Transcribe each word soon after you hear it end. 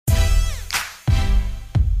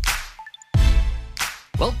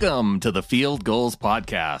Welcome to the Field Gulls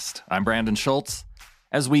Podcast. I'm Brandon Schultz.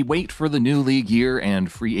 As we wait for the new league year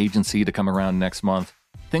and free agency to come around next month,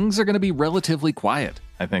 things are going to be relatively quiet,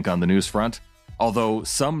 I think, on the news front. Although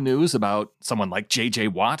some news about someone like J.J.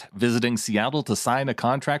 Watt visiting Seattle to sign a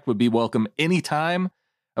contract would be welcome anytime.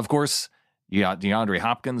 Of course, you got DeAndre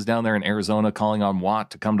Hopkins down there in Arizona calling on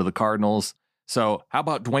Watt to come to the Cardinals. So how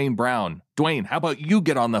about Dwayne Brown? Dwayne, how about you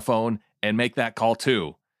get on the phone and make that call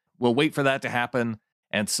too? We'll wait for that to happen.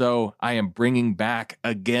 And so I am bringing back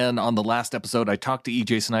again on the last episode, I talked to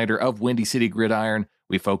EJ Snyder of Windy City Gridiron.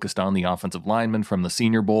 We focused on the offensive lineman from the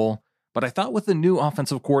Senior Bowl. But I thought with the new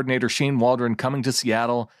offensive coordinator, Shane Waldron, coming to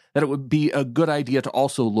Seattle, that it would be a good idea to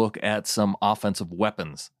also look at some offensive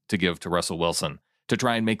weapons to give to Russell Wilson to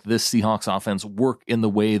try and make this Seahawks offense work in the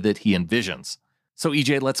way that he envisions. So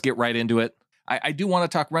EJ, let's get right into it. I do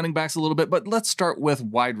want to talk running backs a little bit, but let's start with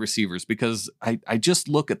wide receivers because I just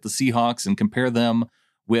look at the Seahawks and compare them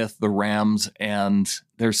with the Rams, and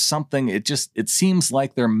there's something, it seems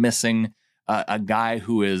like they're missing a guy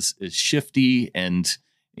who is shifty and,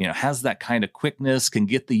 you know, has that kind of quickness, can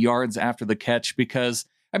get the yards after the catch because,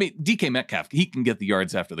 I mean, DK Metcalf, he can get the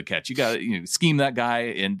yards after the catch. You got to scheme that guy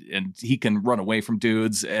and he can run away from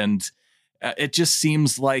dudes. And it just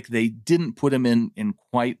seems like they didn't put him in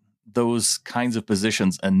quite those kinds of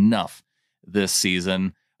positions enough this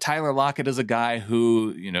season. Tyler Lockett is a guy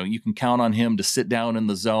who, you can count on him to sit down in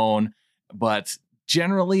the zone, but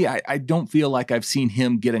generally I don't feel like I've seen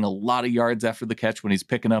him getting a lot of yards after the catch when he's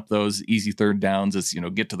picking up those easy third downs as,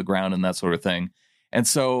 get to the ground and that sort of thing. And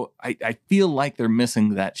so I feel like they're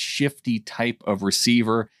missing that shifty type of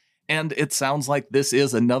receiver. And it sounds like this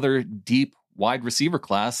is another deep wide receiver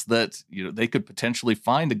class that, they could potentially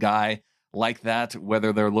find a guy like that,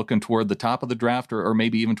 whether they're looking toward the top of the draft or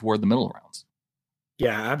maybe even toward the middle rounds.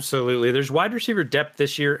 Yeah, absolutely. There's wide receiver depth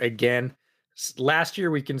this year. Again, last year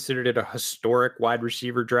we considered it a historic wide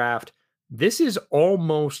receiver draft. This is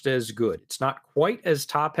almost as good. It's not quite as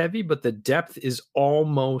top heavy, but the depth is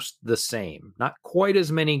almost the same. Not quite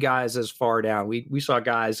as many guys as far down. We saw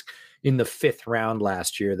guys in the 5th round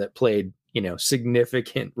last year that played,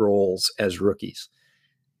 significant roles as rookies.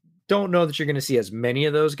 Don't know that you're going to see as many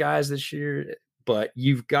of those guys this year, but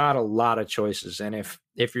you've got a lot of choices. And if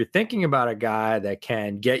you're thinking about a guy that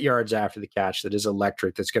can get yards after the catch, that is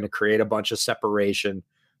electric, that's going to create a bunch of separation,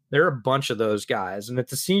 there are a bunch of those guys. And at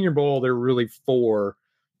the Senior Bowl, there are really 4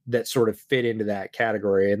 that sort of fit into that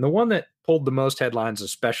category. And the one that pulled the most headlines,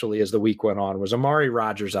 especially as the week went on, was Amari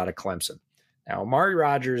Rodgers out of Clemson. Now, Amari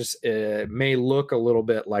Rodgers may look a little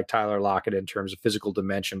bit like Tyler Lockett in terms of physical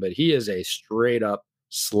dimension, but he is a straight up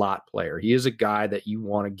slot player. He is a guy that you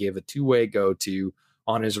want to give a two-way go-to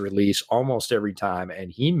on his release almost every time,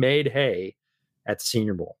 and he made hay at the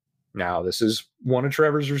Senior Bowl. Now, this is one of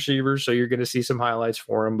Trevor's receivers, so you're going to see some highlights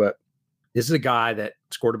for him, but this is a guy that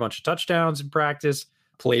scored a bunch of touchdowns in practice,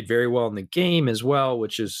 played very well in the game as well,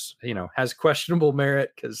 which is, has questionable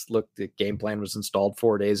merit because, look, the game plan was installed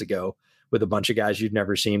 4 days ago with a bunch of guys you've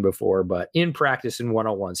never seen before, but in practice in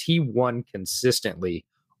one-on-ones, he won consistently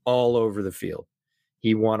all over the field.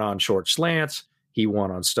 He won on short slants. He won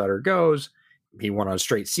on stutter goes. He won on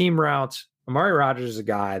straight seam routes. Amari Rodgers is a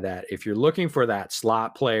guy that if you're looking for that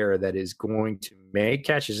slot player that is going to make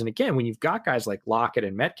catches, and again, when you've got guys like Lockett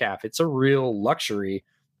and Metcalf, it's a real luxury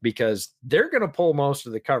because they're going to pull most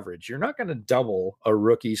of the coverage. You're not going to double a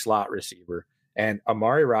rookie slot receiver. And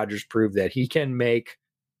Amari Rodgers proved that he can make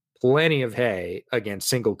plenty of hay against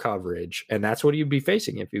single coverage. And that's what he'd be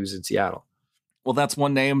facing if he was in Seattle. Well, that's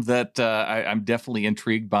one name that I'm definitely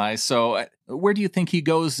intrigued by. So where do you think he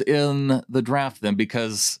goes in the draft then?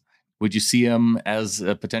 Because would you see him as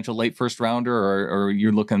a potential late first rounder or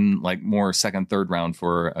you're looking like more second, third round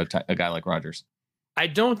for a guy like Rodgers? I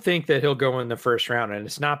don't think that he'll go in the first round, and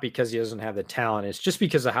it's not because he doesn't have the talent. It's just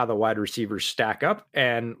because of how the wide receivers stack up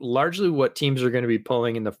and largely what teams are going to be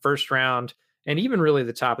pulling in the first round. And even really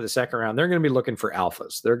the top of the second round, they're going to be looking for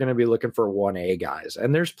alphas. They're going to be looking for 1A guys.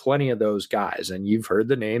 And there's plenty of those guys. And you've heard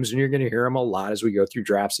the names and you're going to hear them a lot as we go through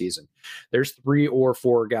draft season. There's 3 or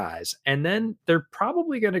 4 guys. And then they're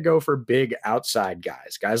probably going to go for big outside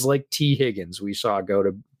guys. Guys like T. Higgins we saw go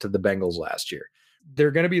to the Bengals last year.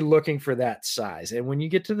 They're going to be looking for that size. And when you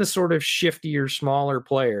get to the sort of shiftier, smaller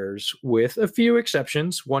players, with a few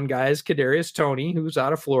exceptions, one guy is Kadarius Toney, who's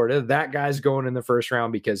out of Florida. That guy's going in the first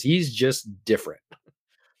round because he's just different.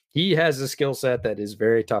 He has a skill set that is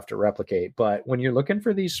very tough to replicate. But when you're looking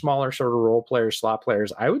for these smaller sort of role players, slot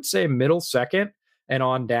players, I would say middle second and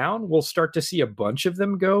on down, we'll start to see a bunch of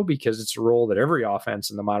them go because it's a role that every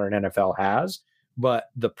offense in the modern NFL has. But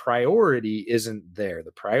the priority isn't there.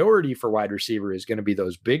 The priority for wide receiver is going to be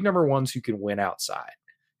those big number ones who can win outside.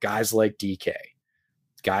 guys like DK,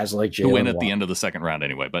 guys like Jalen Who win at Waddle. the end of the second round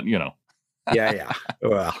anyway, but Yeah.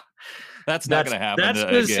 Well, that's not going to happen. That's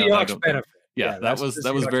the Seahawks benefit. Yeah, that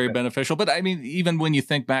was very beneficial. But I mean, even when you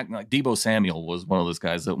think back, like Deebo Samuel was one of those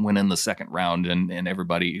guys that went in the second round, and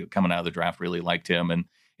everybody coming out of the draft really liked him. And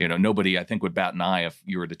nobody I think would bat an eye if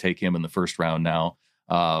you were to take him in the first round now.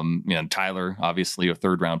 Tyler, obviously a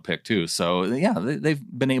third round pick too. So yeah, they've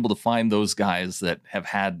been able to find those guys that have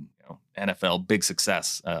had NFL big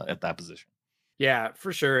success at that position. Yeah,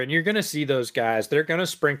 for sure. And you're going to see those guys. They're going to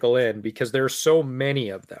sprinkle in because there are so many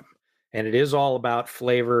of them. And it is all about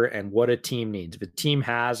flavor and what a team needs. If a team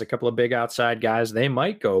has a couple of big outside guys, they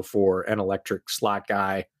might go for an electric slot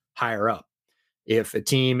guy higher up. If a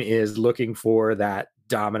team is looking for that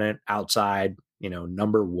dominant outside,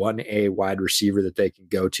 number 1A wide receiver that they can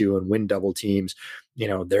go to and win double teams,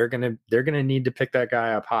 they're going to need to pick that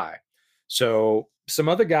guy up high. So some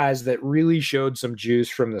other guys that really showed some juice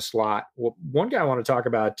from the slot. Well, one guy I want to talk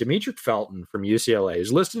about, Demetric Felton from UCLA,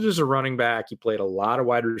 is listed as a running back. He played a lot of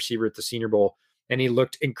wide receiver at the Senior Bowl, and he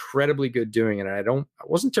looked incredibly good doing it. And I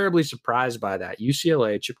wasn't terribly surprised by that.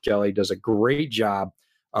 UCLA, Chip Kelly, does a great job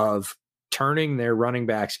of turning their running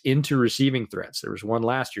backs into receiving threats. There was one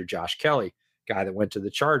last year, Josh Kelly, guy that went to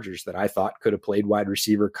the Chargers that I thought could have played wide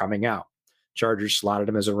receiver coming out. Chargers slotted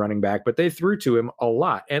him as a running back, but they threw to him a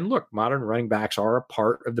lot. And look, modern running backs are a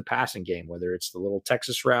part of the passing game, whether it's the little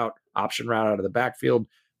Texas route, option route out of the backfield,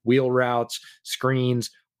 wheel routes,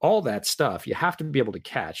 screens, all that stuff. You have to be able to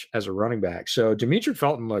catch as a running back. So Demetric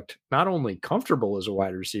Felton looked not only comfortable as a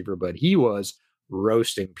wide receiver, but he was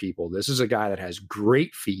roasting people. This is a guy that has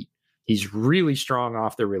great feet. He's really strong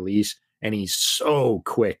off the release. And he's so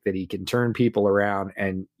quick that he can turn people around.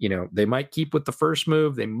 And, they might keep with the first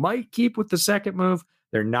move. They might keep with the second move.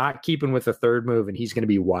 They're not keeping with the third move. And he's going to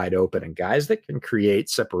be wide open. And guys that can create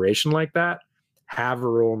separation like that have a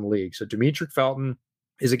role in the league. So Demetric Felton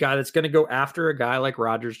is a guy that's going to go after a guy like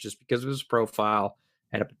Rodgers just because of his profile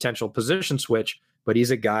and a potential position switch. But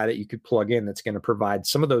he's a guy that you could plug in that's going to provide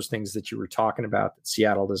some of those things that you were talking about that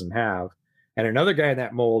Seattle doesn't have. And another guy in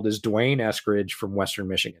that mold is Dwayne Eskridge from Western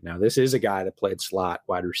Michigan. Now, this is a guy that played slot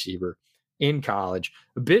wide receiver in college,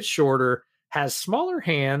 a bit shorter, has smaller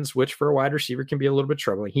hands, which for a wide receiver can be a little bit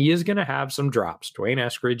troubling. He is going to have some drops. Dwayne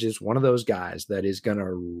Eskridge is one of those guys that is going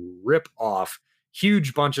to rip off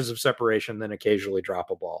huge bunches of separation, then occasionally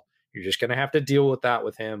drop a ball. You're just going to have to deal with that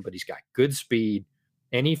with him, but he's got good speed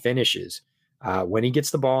and he finishes. When he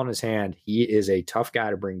gets the ball in his hand, he is a tough guy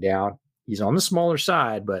to bring down. He's on the smaller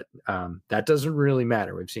side, but that doesn't really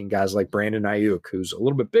matter. We've seen guys like Brandon Ayuk, who's a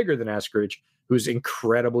little bit bigger than Eskridge, who's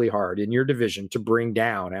incredibly hard in your division to bring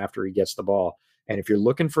down after he gets the ball. And if you're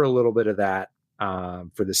looking for a little bit of that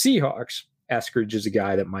for the Seahawks, Eskridge is a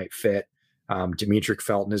guy that might fit. Demetric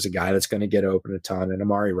Felton is a guy that's going to get open a ton, and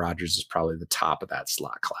Amari Rodgers is probably the top of that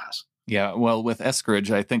slot class. Yeah, well, with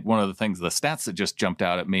Eskridge, I think one of the things, the stats that just jumped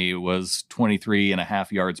out at me was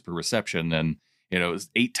 23.5 yards per reception, and it was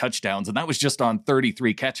 8 touchdowns, and that was just on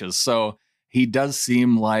 33 catches. So he does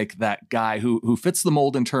seem like that guy who fits the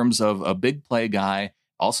mold in terms of a big play guy,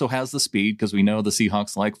 also has the speed, because we know the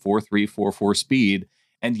Seahawks like 4.3, 4.4 speed.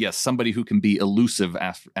 And yes, somebody who can be elusive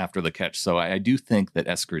after the catch. So I do think that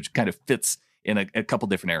Eskridge kind of fits in a couple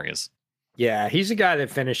different areas. Yeah, he's a guy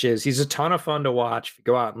that finishes. He's a ton of fun to watch. If you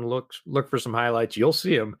go out and look for some highlights, you'll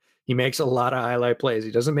see him. He makes a lot of highlight plays.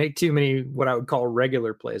 He doesn't make too many what I would call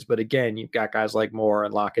regular plays. But again, you've got guys like Moore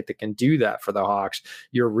and Lockett that can do that for the Hawks.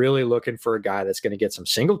 You're really looking for a guy that's going to get some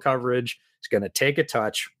single coverage. He's going to take a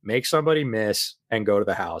touch, make somebody miss, and go to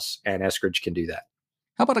the house. And Eskridge can do that.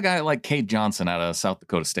 How about a guy like Cade Johnson out of South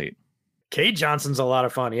Dakota State? Cade Johnson's a lot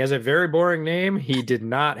of fun. He has a very boring name. He did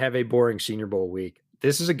not have a boring Senior Bowl week.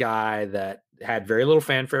 This is a guy that had very little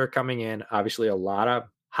fanfare coming in. Obviously, a lot of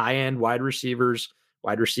high-end wide receivers.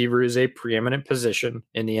 Wide receiver is a preeminent position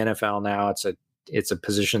in the NFL now. It's a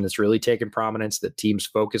position that's really taken prominence that teams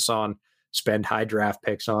focus on, spend high draft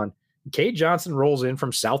picks on. Cade Johnson rolls in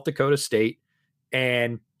from South Dakota State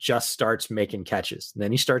and just starts making catches. And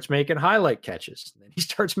then he starts making highlight catches. And then he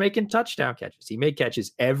starts making touchdown catches. He made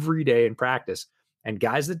catches every day in practice. And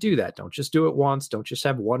guys that do that, don't just do it once. Don't just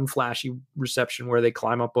have one flashy reception where they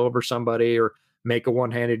climb up over somebody or make a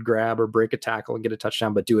one-handed grab or break a tackle and get a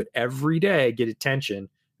touchdown, but do it every day, get attention. And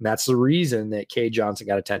that's the reason that Cade Johnson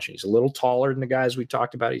got attention. He's a little taller than the guys we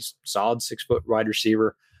talked about. He's a solid 6-foot wide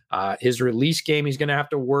receiver. His release game, he's going to have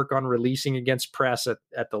to work on releasing against press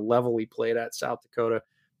at the level he played at South Dakota.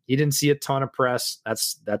 He didn't see a ton of press.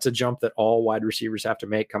 That's a jump that all wide receivers have to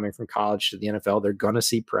make coming from college to the NFL. They're going to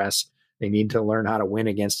see press. They need to learn how to win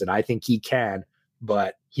against it. I think he can,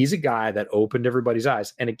 but he's a guy that opened everybody's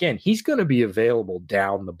eyes. And again, he's going to be available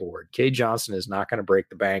down the board. Cade Johnson is not going to break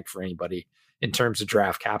the bank for anybody in terms of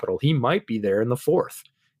draft capital. He might be there in the fourth.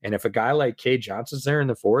 And if a guy like Cade Johnson's there in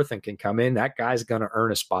the fourth and can come in, that guy's going to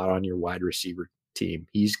earn a spot on your wide receiver team.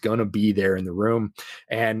 He's going to be there in the room.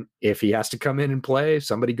 And if he has to come in and play,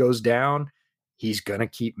 somebody goes down, he's going to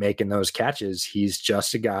keep making those catches. He's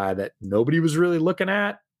just a guy that nobody was really looking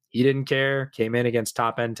at. He didn't care, came in against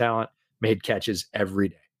top end talent, made catches every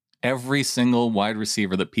day. Every single wide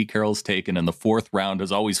receiver that Pete Carroll's taken in the fourth round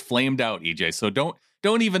has always flamed out, EJ. So don't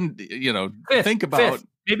even, think about fifth.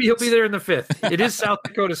 Maybe he'll be there in the fifth. It is South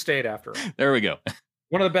Dakota State after all. There we go.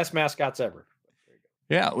 One of the best mascots ever.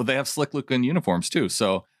 Yeah, well, they have slick looking uniforms too.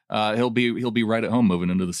 So he'll be right at home moving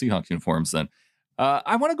into the Seahawks uniforms then.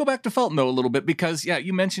 I want to go back to Felton though a little bit because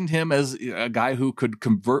you mentioned him as a guy who could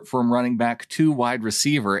convert from running back to wide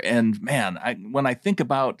receiver. And man, when I think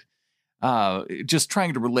about just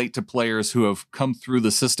trying to relate to players who have come through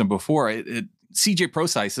the system before, CJ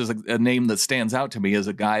Prosise is a name that stands out to me as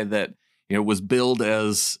a guy that was billed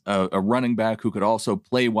as a running back who could also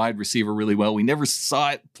play wide receiver really well. We never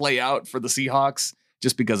saw it play out for the Seahawks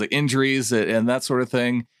just because of injuries and that sort of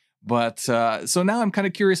thing. But so now I'm kind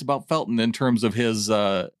of curious about Felton in terms of his,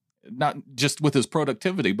 not just with his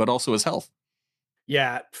productivity, but also his health.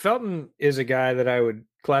 Yeah, Felton is a guy that I would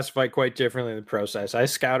classify quite differently than Prosise. I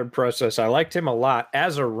scouted Prosise. I liked him a lot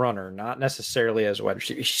as a runner, not necessarily as a wide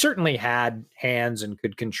receiver. He certainly had hands and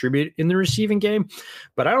could contribute in the receiving game,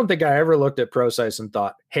 but I don't think I ever looked at Prosise and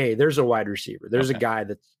thought, hey, there's a wide receiver. There's a guy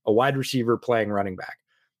that's a wide receiver playing running back.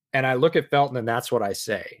 And I look at Felton and that's what I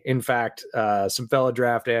say. In fact, some fellow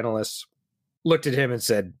draft analysts looked at him and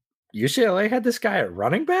said, UCLA had this guy at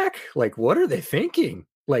running back? Like, what are they thinking?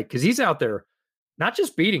 Like, because he's out there not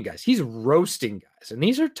just beating guys, he's roasting guys. And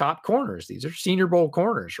these are top corners. These are Senior Bowl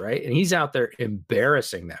corners, right? And he's out there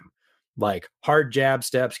embarrassing them, like hard jab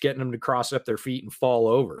steps, getting them to cross up their feet and fall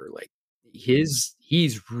over. Like he's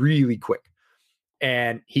really quick.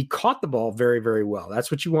 And he caught the ball very, very well.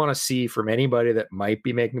 That's what you want to see from anybody that might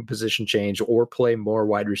be making a position change or play more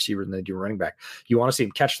wide receiver than they do running back. You want to see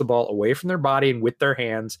them catch the ball away from their body and with their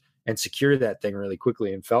hands and secure that thing really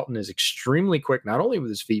quickly. And Felton is extremely quick, not only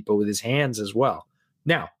with his feet, but with his hands as well.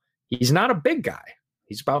 Now, he's not a big guy.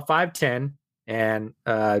 He's about 5'10" and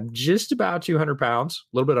just about 200 pounds,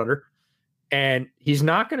 a little bit under. And he's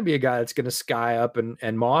not going to be a guy that's going to sky up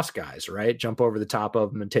and moss guys, right? Jump over the top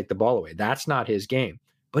of them and take the ball away. That's not his game.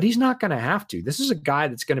 But he's not going to have to. This is a guy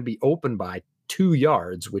that's going to be open by 2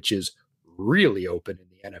 yards, which is really open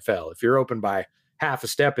in the NFL. If you're open by half a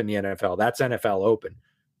step in the NFL, that's NFL open.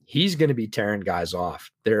 He's going to be tearing guys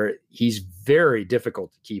off. He's very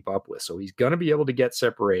difficult to keep up with. So he's going to be able to get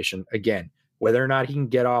separation. Again, whether or not he can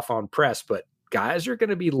get off on press, but guys are going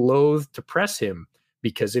to be loath to press him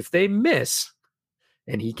because if they miss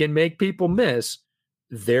and he can make people miss,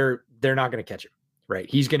 they're not going to catch him, right?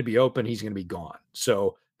 He's going to be open. He's going to be gone.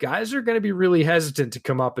 So guys are going to be really hesitant to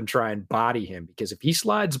come up and try and body him because if he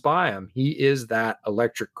slides by him, he is that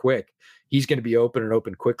electric quick. He's going to be open and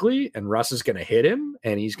open quickly, and Russ is going to hit him,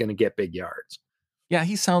 and he's going to get big yards. Yeah,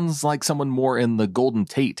 he sounds like someone more in the Golden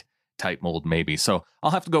Tate type mold, maybe. So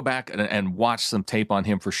I'll have to go back and watch some tape on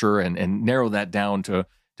him for sure and narrow that down to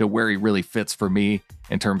where he really fits for me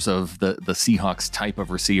in terms of the Seahawks type of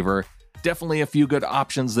receiver. Definitely a few good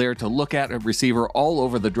options there to look at a receiver all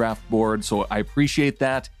over the draft board, so I appreciate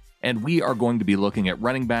that. And we are going to be looking at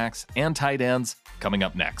running backs and tight ends coming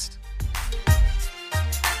up next.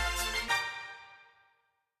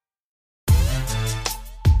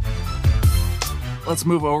 Let's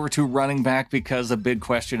move over to running back because a big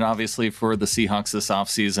question, obviously, for the Seahawks this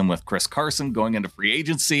offseason with Chris Carson going into free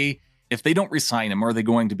agency. If they don't re-sign him, are they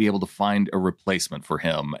going to be able to find a replacement for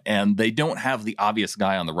him? And they don't have the obvious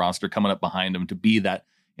guy on the roster coming up behind him to be that,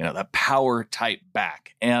 that power type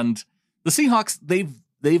back. And the Seahawks,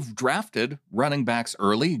 they've drafted running backs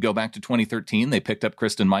early. You go back to 2013, they picked up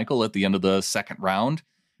Christine Michael at the end of the second round.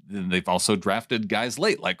 They've also drafted guys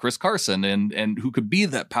late like Chris Carson and who could be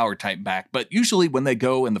that power type back. But usually when they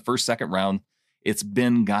go in the first, second round, it's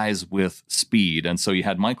been guys with speed. And so you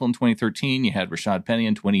had Michael in 2013, you had Rashad Penny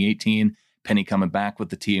in 2018, Penny coming back with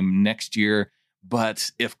the team next year.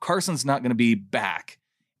 But if Carson's not going to be back,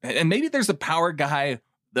 and maybe there's a power guy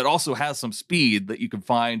that also has some speed that you can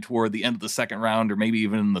find toward the end of the second round or maybe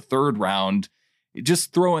even in the third round,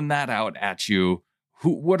 just throwing that out at you.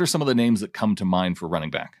 What are some of the names that come to mind for running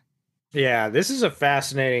back? Yeah, this is a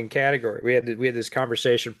fascinating category. We had this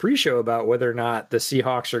conversation pre-show about whether or not the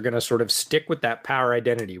Seahawks are going to sort of stick with that power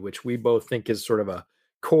identity, which we both think is sort of a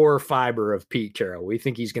core fiber of Pete Carroll. We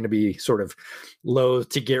think he's going to be sort of loath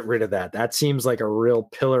to get rid of that. That seems like a real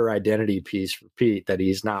pillar identity piece for Pete that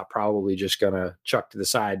he's not probably just going to chuck to the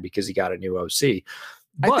side because he got a new OC.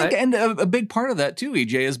 But, I think, and a big part of that too,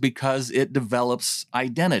 EJ, is because it develops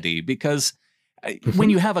identity. Because when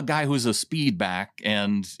you have a guy who's a speed back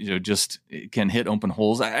and just can hit open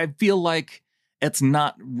holes, I feel like it's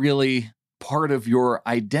not really part of your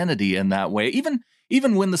identity in that way.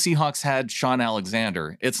 Even when the Seahawks had Sean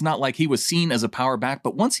Alexander, it's not like he was seen as a power back,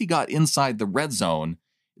 but once he got inside the red zone,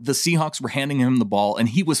 the Seahawks were handing him the ball and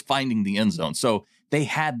he was finding the end zone. So they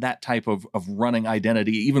had that type of running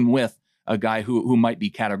identity, even with a guy who might be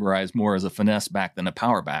categorized more as a finesse back than a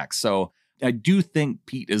power back. So I do think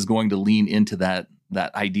Pete is going to lean into that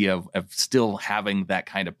idea of still having that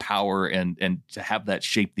kind of power and to have that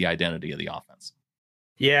shape the identity of the offense.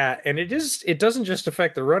 Yeah, and it doesn't just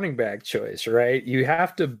affect the running back choice, right? You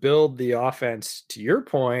have to build the offense, to your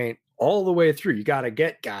point, all the way through. You got to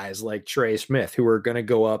get guys like Trey Smith who are going to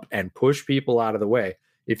go up and push people out of the way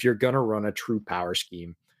if you're going to run a true power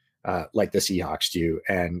scheme like the Seahawks do.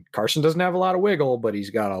 And Carson doesn't have a lot of wiggle, but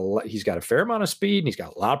he's got a fair amount of speed and he's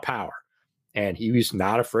got a lot of power. And he was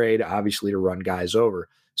not afraid, obviously, to run guys over.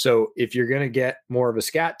 So if you're going to get more of a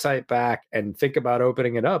scat type back and think about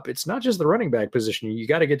opening it up, it's not just the running back position. You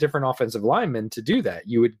got to get different offensive linemen to do that.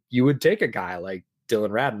 You would take a guy like Dylan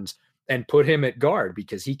Radins and put him at guard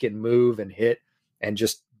because he can move and hit and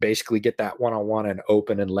just basically get that one-on-one and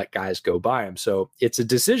open and let guys go by him. So it's a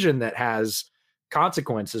decision that has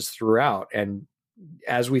consequences throughout. And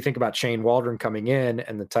as we think about Shane Waldron coming in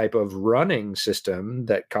and the type of running system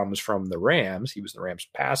that comes from the Rams, he was the Rams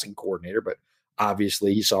passing coordinator, but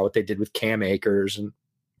obviously you saw what they did with Cam Akers and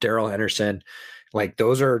Darrell Henderson. Like,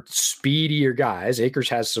 those are speedier guys. Akers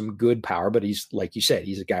has some good power, but he's, like you said,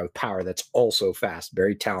 he's a guy with power that's also fast,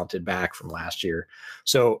 very talented back from last year.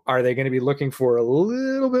 So are they going to be looking for a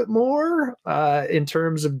little bit more in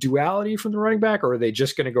terms of duality from the running back, or are they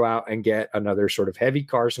just going to go out and get another sort of heavy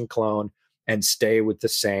Carson clone and stay with the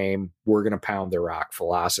same, we're going to pound the rock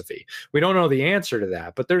philosophy? We don't know the answer to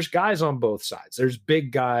that, but there's guys on both sides. There's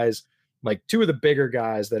big guys, like two of the bigger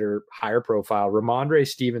guys that are higher profile. Ramondre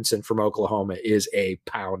Stevenson from Oklahoma is a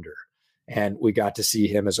pounder, and we got to see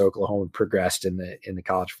him as Oklahoma progressed in the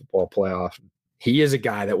college football playoff. He is a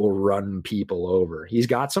guy that will run people over. He's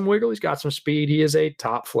got some wiggle. He's got some speed. He is a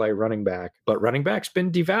top flight running back, but running back's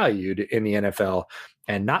been devalued in the NFL,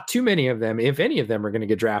 and not too many of them, if any of them, are going to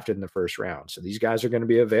get drafted in the first round. So these guys are going to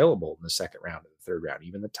be available in the second round and the third round,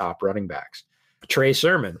 even the top running backs. Trey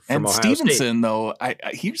Sermon from Ohio Stevenson, State. though,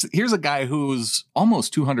 here's a guy who's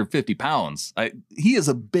almost 250 pounds. He is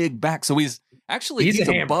a big back, so he's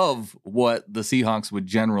above what the Seahawks would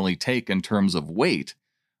generally take in terms of weight,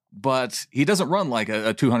 but he doesn't run like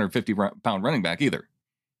a 250-pound running back either.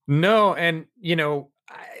 No, and,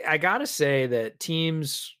 I got to say that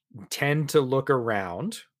teams tend to look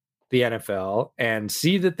around the NFL and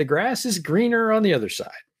see that the grass is greener on the other side.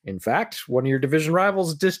 In fact, one of your division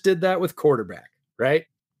rivals just did that with quarterback, right?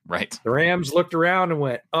 Right. The Rams looked around and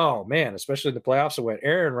went, oh, man, especially in the playoffs, and went,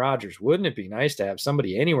 Aaron Rodgers, wouldn't it be nice to have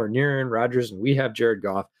somebody anywhere near Aaron Rodgers? And we have Jared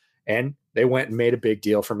Goff. And they went and made a big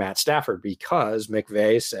deal for Matt Stafford because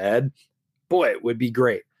McVay said, boy, it would be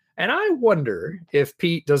great. And I wonder if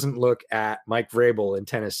Pete doesn't look at Mike Vrabel in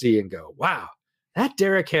Tennessee and go, wow, that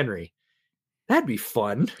Derrick Henry, that'd be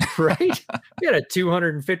fun, right? We had a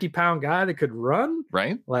 250-pound guy that could run.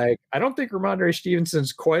 Right. Like, I don't think Ramondre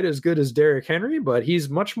Stevenson's quite as good as Derrick Henry, but he's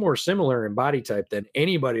much more similar in body type than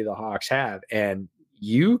anybody the Hawks have. And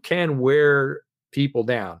you can wear people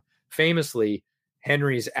down. Famously,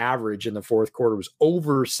 Henry's average in the fourth quarter was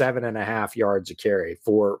over 7.5 yards a carry.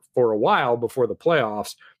 For a while before the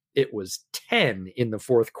playoffs, it was 10 in the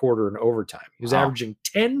fourth quarter in overtime. He was averaging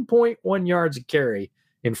 10.1 yards a carry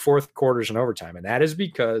in fourth quarters and overtime. And that is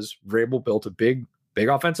because Vrabel built a big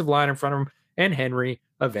offensive line in front of him, and Henry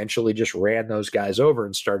eventually just ran those guys over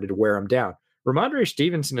and started to wear them down. Ramondre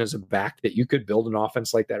Stevenson is a back that you could build an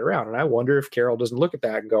offense like that around. And I wonder if Carroll doesn't look at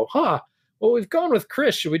that and go, well, we've gone with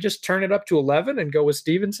Chris. Should we just turn it up to 11 and go with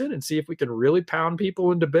Stevenson and see if we can really pound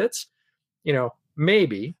people into bits?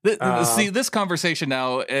 Maybe. See, this conversation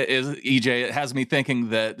now is, EJ, it has me thinking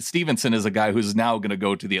that Stevenson is a guy who's now going to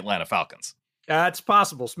go to the Atlanta Falcons. It's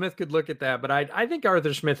possible. Smith could look at that, but I think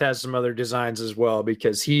Arthur Smith has some other designs as well,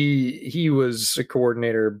 because he was a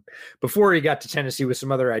coordinator before he got to Tennessee with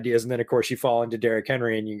some other ideas. And then, of course, you fall into Derrick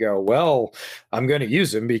Henry and you go, well, I'm going to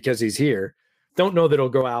use him because he's here. Don't know that he'll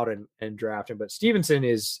go out and draft him, but Stevenson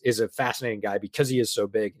is a fascinating guy because he is so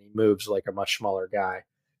big and he moves like a much smaller guy.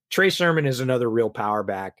 Trey Sermon is another real power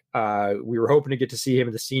back. We were hoping to get to see him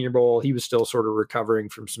at the Senior Bowl. He was still sort of recovering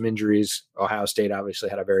from some injuries. Ohio State obviously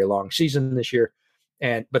had a very long season this year.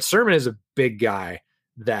 But Sermon is a big guy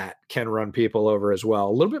that can run people over as well.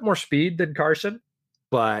 A little bit more speed than Carson,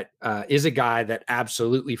 but is a guy that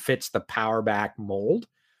absolutely fits the power back mold.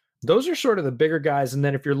 Those are sort of the bigger guys. And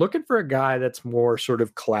then if you're looking for a guy that's more sort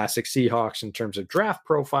of classic Seahawks in terms of draft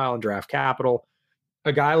profile and draft capital,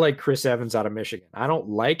 a guy like Chris Evans out of Michigan. I don't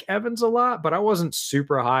like Evans a lot, but I wasn't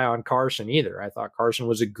super high on Carson either. I thought Carson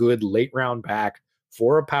was a good late round back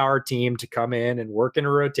for a power team to come in and work in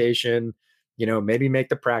a rotation, maybe make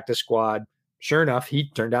the practice squad. Sure enough, he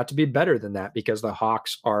turned out to be better than that because the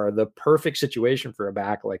Hawks are the perfect situation for a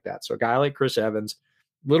back like that. So a guy like Chris Evans,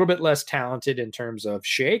 a little bit less talented in terms of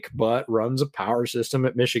shake, but runs a power system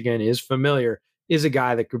at Michigan, is familiar, is a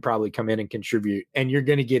guy that could probably come in and contribute. And you're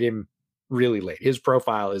going to get him really late. His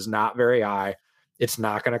profile is not very high. It's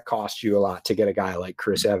not going to cost you a lot to get a guy like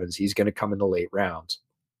Chris Evans. He's going to come in the late rounds.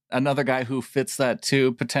 Another guy who fits that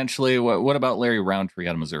too, potentially. What about Larry Roundtree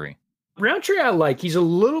out of Missouri? Roundtree I like. He's a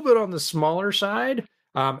little bit on the smaller side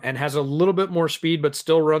and has a little bit more speed, but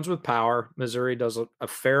still runs with power. Missouri does a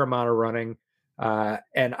fair amount of running.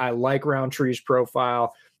 And I like Roundtree's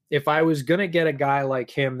profile. If I was going to get a guy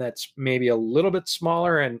like him that's maybe a little bit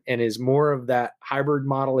smaller and is more of that hybrid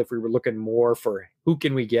model, if we were looking more for who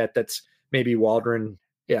can we get that's maybe Waldron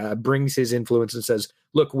brings his influence and says,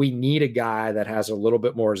 look, we need a guy that has a little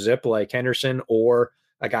bit more zip like Henderson, or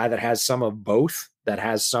a guy that has some of both, that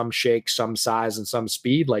has some shake, some size, and some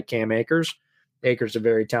speed like Cam Akers. Akers a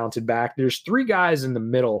very talented back. There's three guys in the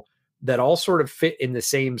middle that all sort of fit in the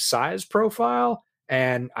same size profile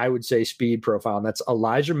and I would say speed profile. And that's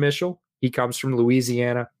Elijah Mitchell. He comes from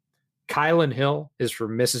Louisiana. Kylan Hill is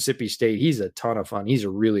from Mississippi State. He's a ton of fun. He's a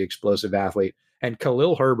really explosive athlete. And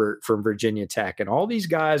Khalil Herbert from Virginia Tech. And all these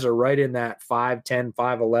guys are right in that 5'10",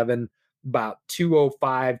 5'11", about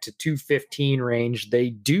 205 to 215 range.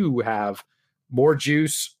 They do have more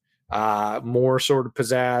juice, more sort of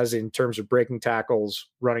pizzazz in terms of breaking tackles,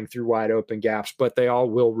 running through wide open gaps, but they all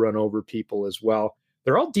will run over people as well.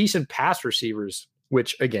 They're all decent pass receivers,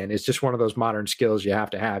 which again is just one of those modern skills you have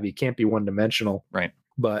to have. You can't be one dimensional. Right.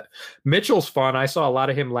 But Mitchell's fun. I saw a lot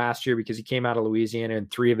of him last year because he came out of Louisiana and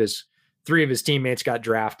three of his teammates got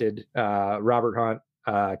drafted. Robert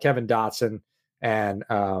Hunt, Kevin Dotson, and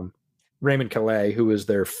Raymond Calais, who was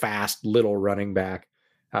their fast little running back.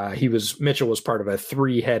 Mitchell was part of a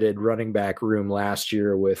 3-headed running back room last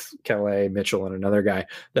year with Calais, Mitchell, and another guy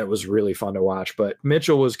that was really fun to watch. But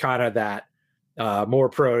Mitchell was kind of that more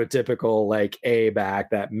prototypical, like A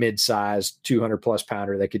back, that mid-sized 200-plus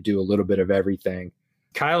pounder that could do a little bit of everything.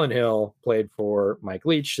 Kylan Hill played for Mike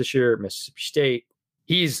Leach this year at Mississippi State.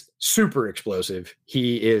 He's super explosive.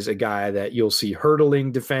 He is a guy that you'll see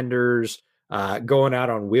hurdling defenders, going out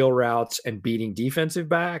on wheel routes and beating defensive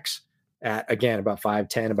backs at, again, about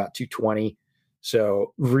 5'10", about 220.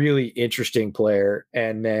 So really interesting player.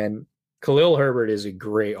 And then Khalil Herbert is a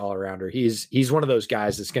great all-arounder. He's one of those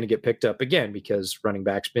guys that's going to get picked up again because running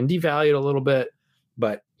back's been devalued a little bit,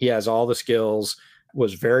 but he has all the skills,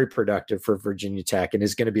 was very productive for Virginia Tech, and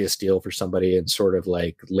is going to be a steal for somebody in sort of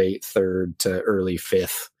like late third to early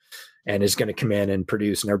fifth, and is going to come in and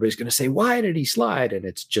produce. And everybody's going to say, why did he slide? And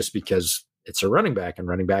it's just because it's a running back, and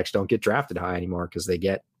running backs don't get drafted high anymore because they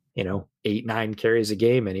get, 8-9 carries a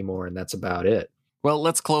game anymore. And that's about it. Well,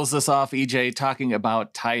 let's close this off, EJ, talking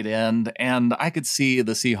about tight end. And I could see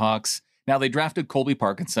the Seahawks. Now, they drafted Colby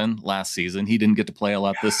Parkinson last season. He didn't get to play a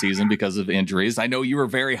lot this season because of injuries. I know you were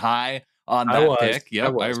very high on that pick.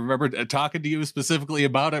 Yep, I remember talking to you specifically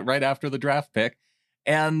about it right after the draft pick.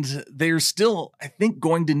 And they're still, I think,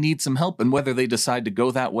 going to need some help. And whether they decide to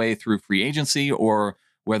go that way through free agency or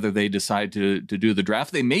whether they decide to do the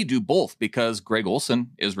draft, they may do both because Greg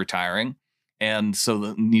Olsen is retiring. And so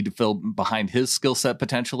they need to fill behind his skill set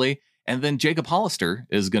potentially. And then Jacob Hollister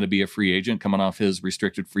is going to be a free agent coming off his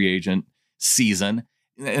restricted free agent season.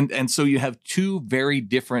 And so you have two very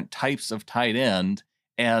different types of tight end.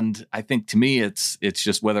 And I think to me, it's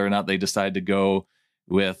just whether or not they decide to go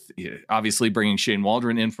with obviously bringing Shane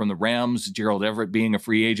Waldron in from the Rams, Gerald Everett being a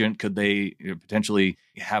free agent. Could they potentially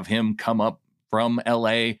have him come up from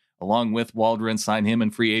LA along with Waldron, sign him in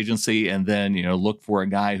free agency, and then, look for a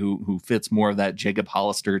guy who fits more of that Jacob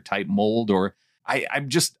Hollister type mold? Or I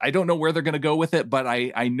don't know where they're going to go with it, but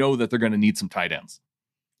I know that they're going to need some tight ends.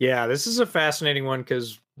 Yeah, this is a fascinating one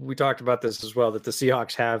because we talked about this as well, that the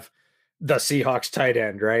Seahawks have the Seahawks tight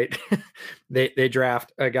end, right? They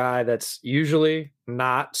draft a guy that's usually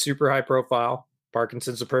not super high profile.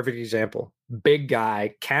 Parkinson's a perfect example. Big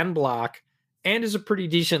guy, can block, and is a pretty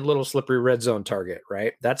decent little slippery red zone target,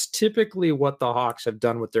 right? That's typically what the Hawks have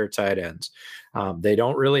done with their tight ends. They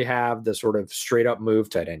don't really have the sort of straight up move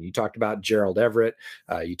tight end. You talked about Gerald Everett.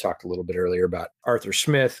 You talked a little bit earlier about Arthur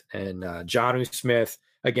Smith and Jonnu Smith.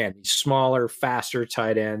 Again, these smaller, faster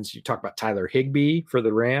tight ends. You talk about Tyler Higbee for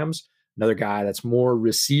the Rams, another guy that's more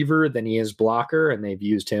receiver than he is blocker, and they've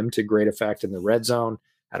used him to great effect in the red zone.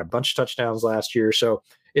 Had a bunch of touchdowns last year. So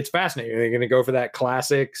it's fascinating. Are they going to go for that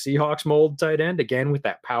classic Seahawks mold tight end again with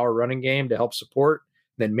that power running game to help support,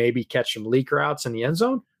 then maybe catch some leak routes in the end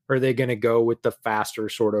zone? Or are they going to go with the faster,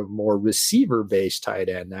 sort of more receiver-based tight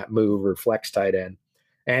end, that move or flex tight end?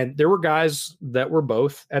 And there were guys that were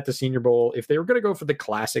both at the Senior Bowl. If they were going to go for the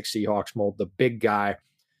classic Seahawks mold, the big guy,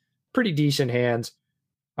 pretty decent hands,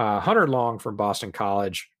 Hunter Long from Boston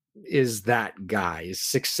College is that guy. He's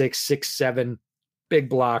 6'6", 6'7", big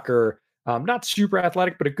blocker. Not super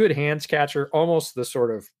athletic, but a good hands catcher, almost the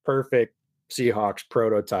sort of perfect Seahawks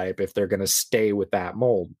prototype if they're going to stay with that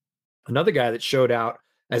mold. Another guy that showed out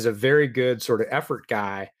as a very good sort of effort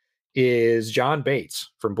guy is John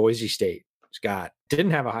Bates from Boise State.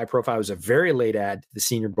 Didn't have a high profile. It was a very late add to the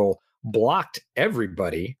Senior Bowl, blocked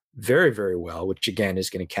everybody very, very well, which again is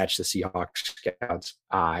going to catch the Seahawks scouts'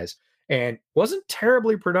 eyes, and wasn't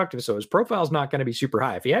terribly productive. So his profile is not going to be super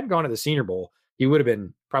high. If he hadn't gone to the Senior Bowl, he would have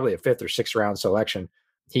been probably a 5th or 6th round selection.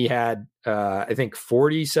 He had, I think,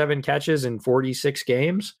 47 catches in 46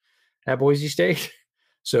 games at Boise State.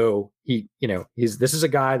 So this is a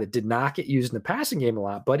guy that did not get used in the passing game a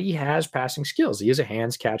lot, but he has passing skills. He is a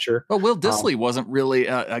hands catcher. But Will Dissly wasn't really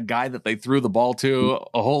a guy that they threw the ball to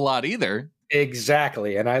a whole lot either.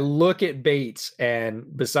 Exactly. And I look at Bates, and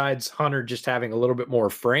besides Hunter just having a little bit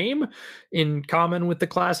more frame in common with the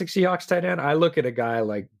classic Seahawks tight end, I look at a guy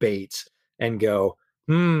like Bates and go,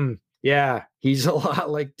 yeah, he's a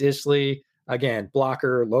lot like Dissly. Again,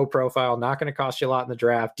 blocker, low profile, not going to cost you a lot in the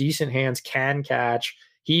draft. Decent hands, can catch.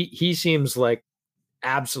 He seems like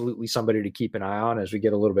absolutely somebody to keep an eye on as we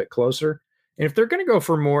get a little bit closer. And if they're going to go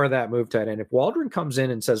for more of that move tight end, if Waldron comes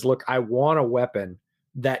in and says, look, I want a weapon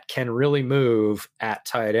that can really move at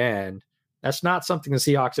tight end, that's not something the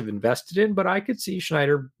Seahawks have invested in, but I could see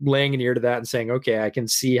Schneider laying an ear to that and saying, okay, I can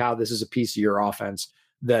see how this is a piece of your offense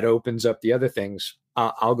that opens up the other things.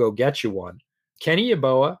 I'll go get you one. Kenny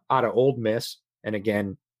Yeboah out of Ole Miss. And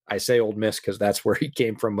again, I say Ole Miss because that's where he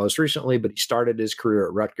came from most recently, but he started his career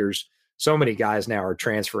at Rutgers. So many guys now are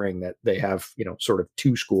transferring that they have, sort of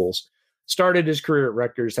two schools. Started his career at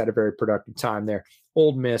Rutgers, had a very productive time there.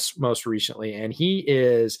 Ole Miss most recently. And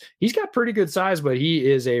he's got pretty good size, but he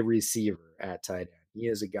is a receiver at tight end. He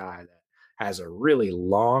is a guy that has a really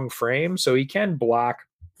long frame, so he can block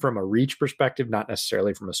from a reach perspective, not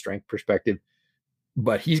necessarily from a strength perspective,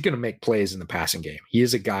 but he's going to make plays in the passing game. He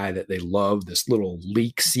is a guy that they love, this little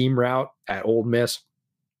leak seam route at Ole Miss.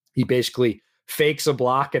 He basically fakes a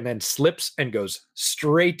block and then slips and goes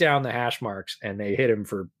straight down the hash marks, and they hit him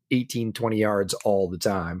for 18, 20 yards all the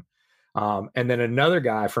time. And then another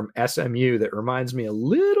guy from SMU that reminds me a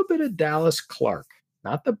little bit of Dallas Clark,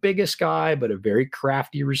 not the biggest guy, but a very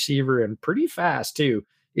crafty receiver and pretty fast too,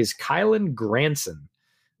 is Kylan Granson.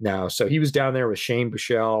 Now, so he was down there with Shane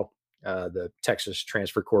Buechele, the Texas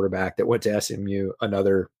transfer quarterback that went to SMU,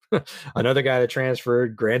 another guy that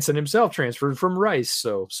transferred. Granson himself transferred from Rice.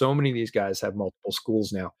 So many of these guys have multiple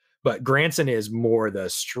schools now. But Granson is more the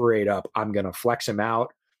straight up, I'm going to flex him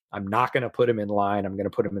out. I'm not going to put him in line. I'm going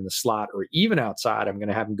to put him in the slot or even outside. I'm going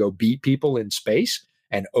to have him go beat people in space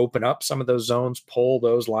and open up some of those zones, pull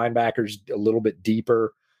those linebackers a little bit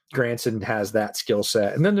deeper. Granson has that skill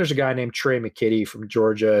set. And then there's a guy named Trey McKitty from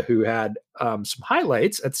Georgia who had some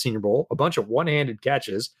highlights at the Senior Bowl, a bunch of one-handed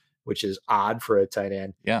catches, which is odd for a tight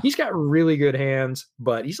end. Yeah. He's got really good hands,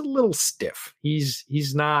 but he's a little stiff. He's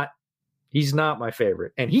not my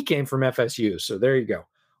favorite. And he came from FSU. So there you go.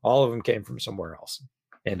 All of them came from somewhere else,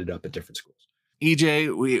 ended up at different schools.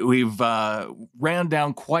 EJ, we've ran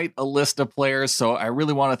down quite a list of players, so I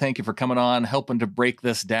really want to thank you for coming on, helping to break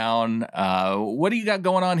this down. What do you got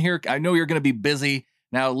going on here? I know you're going to be busy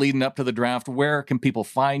now leading up to the draft. Where can people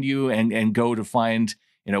find you and go to find,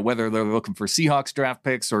 whether they're looking for Seahawks draft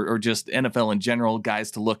picks or just NFL in general, guys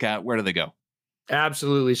to look at? Where do they go?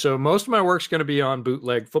 Absolutely. So most of my work's going to be on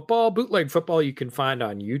Bootleg Football. Bootleg Football you can find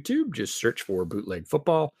on YouTube. Just search for Bootleg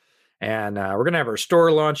Football. And we're going to have our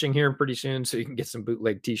store launching here pretty soon, so you can get some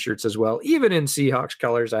bootleg T-shirts as well, even in Seahawks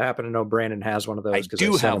colors. I happen to know Brandon has one of those. I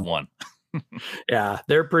do have one. Yeah,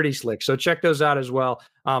 they're pretty slick. So check those out as well.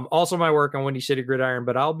 Also my work on Windy City Gridiron,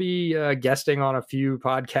 but I'll be guesting on a few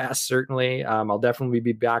podcasts, certainly. I'll definitely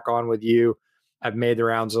be back on with you I've made the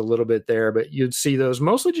rounds a little bit there, but you'd see those.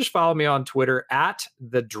 Mostly just follow me on Twitter at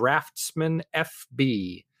the Draftsman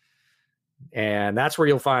FB. And that's where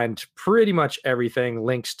you'll find pretty much everything.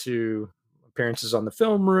 Links to appearances on the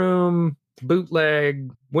Film Room,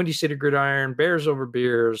 Bootleg, Windy City Gridiron, Bears Over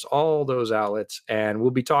Beers, all those outlets. And we'll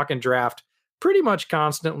be talking draft pretty much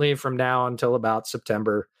constantly from now until about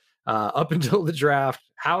September, up until the draft,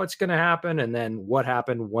 how it's going to happen, and then what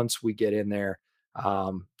happened once we get in there.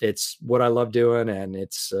 It's what I love doing, and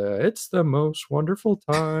it's the most wonderful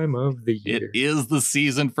time of the year. It is the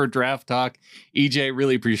season for Draft Talk. EJ,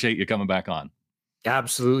 really appreciate you coming back on.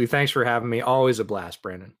 Absolutely. Thanks for having me. Always a blast,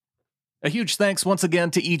 Brandon. A huge thanks once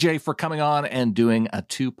again to EJ for coming on and doing a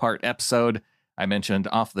 2-part episode. I mentioned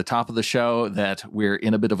off the top of the show that we're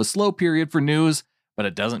in a bit of a slow period for news, but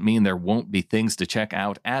it doesn't mean there won't be things to check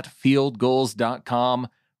out at fieldgoals.com.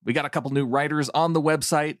 We got a couple new writers on the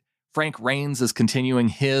website. Frank Rains is continuing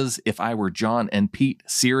his If I Were John and Pete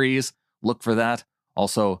series. Look for that.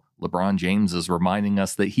 Also, LeBron James is reminding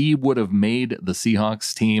us that he would have made the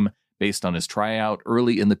Seahawks team based on his tryout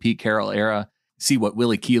early in the Pete Carroll era. See what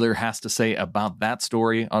Willie Keeler has to say about that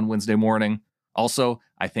story on Wednesday morning. Also,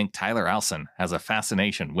 I think Tyler Alson has a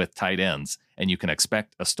fascination with tight ends, and you can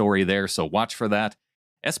expect a story there, so watch for that.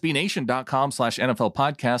 SBNation.com/NFL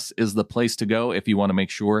podcasts is the place to go if you want to make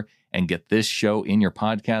sure and get this show in your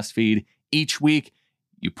podcast feed each week.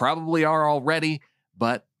 You probably are already,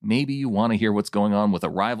 but maybe you want to hear what's going on with a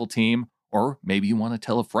rival team, or maybe you want to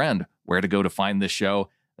tell a friend where to go to find this show.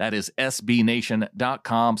 That is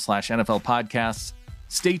SBNation.com/NFL podcasts.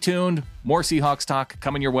 Stay tuned. More Seahawks talk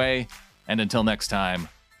coming your way. And until next time,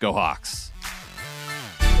 go Hawks.